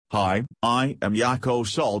Hi, I am Jaco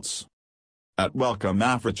Schultz at Welcome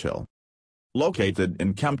AfriChill, located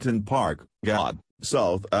in Kempton Park, GAD,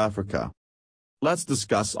 South Africa. Let's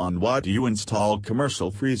discuss on why do you install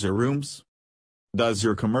commercial freezer rooms? Does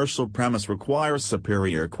your commercial premise require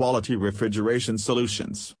superior quality refrigeration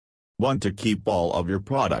solutions? Want to keep all of your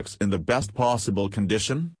products in the best possible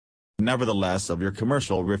condition? Nevertheless, of your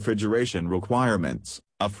commercial refrigeration requirements,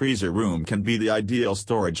 a freezer room can be the ideal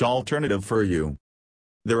storage alternative for you.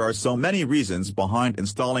 There are so many reasons behind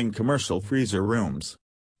installing commercial freezer rooms.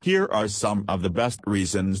 Here are some of the best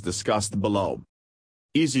reasons discussed below.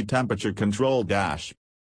 Easy temperature control.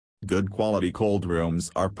 Good quality cold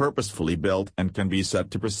rooms are purposefully built and can be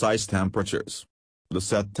set to precise temperatures. The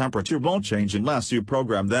set temperature won't change unless you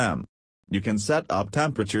program them. You can set up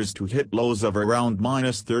temperatures to hit lows of around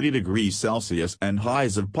 -30 degrees Celsius and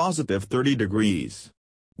highs of +30 degrees.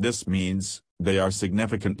 This means they are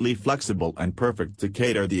significantly flexible and perfect to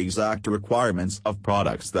cater the exact requirements of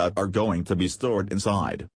products that are going to be stored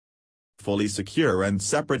inside. Fully secure and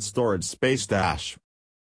separate storage space.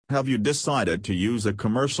 Have you decided to use a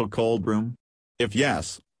commercial cold room? If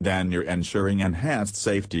yes, then you're ensuring enhanced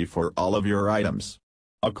safety for all of your items.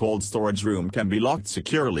 A cold storage room can be locked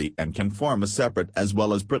securely and can form a separate as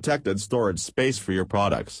well as protected storage space for your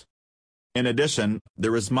products. In addition,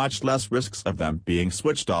 there is much less risks of them being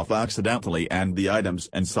switched off accidentally and the items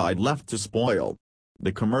inside left to spoil.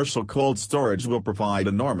 The commercial cold storage will provide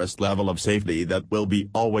an enormous level of safety that will be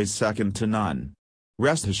always second to none.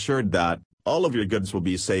 Rest assured that all of your goods will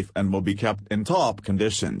be safe and will be kept in top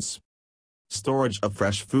conditions. Storage of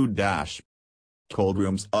fresh food. Cold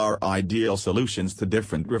rooms are ideal solutions to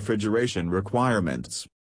different refrigeration requirements.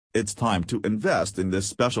 It's time to invest in this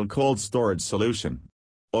special cold storage solution.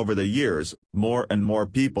 Over the years, more and more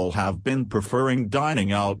people have been preferring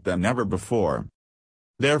dining out than ever before.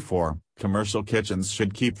 Therefore, commercial kitchens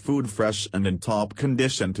should keep food fresh and in top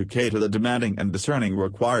condition to cater the demanding and discerning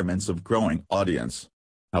requirements of growing audience.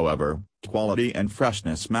 However, quality and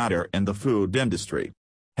freshness matter in the food industry.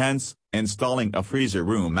 Hence, installing a freezer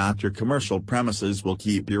room at your commercial premises will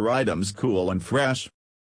keep your items cool and fresh.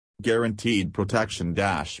 Guaranteed protection.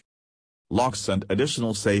 Locks and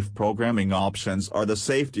additional safe programming options are the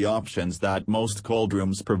safety options that most cold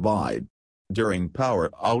rooms provide. During power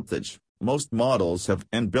outage, most models have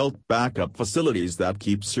inbuilt backup facilities that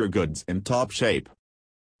keeps your goods in top shape.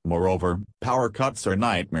 Moreover, power cuts are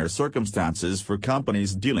nightmare circumstances for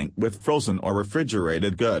companies dealing with frozen or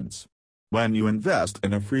refrigerated goods. When you invest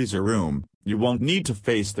in a freezer room, you won't need to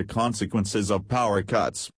face the consequences of power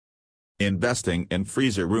cuts. Investing in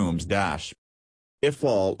freezer rooms. If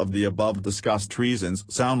all of the above discussed reasons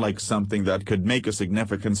sound like something that could make a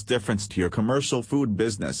significant difference to your commercial food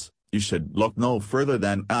business, you should look no further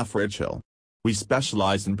than AfriChill. We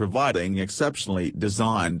specialize in providing exceptionally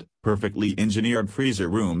designed, perfectly engineered freezer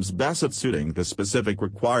rooms best at suiting the specific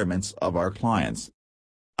requirements of our clients.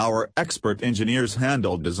 Our expert engineers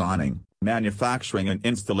handle designing, manufacturing and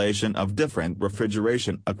installation of different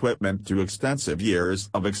refrigeration equipment through extensive years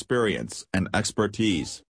of experience and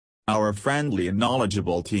expertise. Our friendly and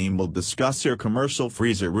knowledgeable team will discuss your commercial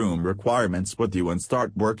freezer room requirements with you and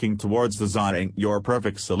start working towards designing your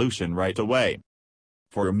perfect solution right away.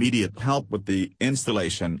 For immediate help with the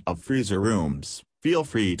installation of freezer rooms, feel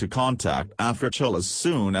free to contact AfriChill as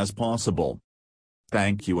soon as possible.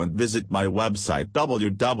 Thank you and visit my website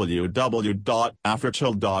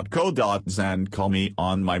www.africhill.co.za and call me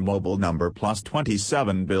on my mobile number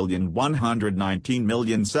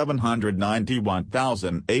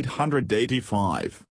 +27,119,791,885.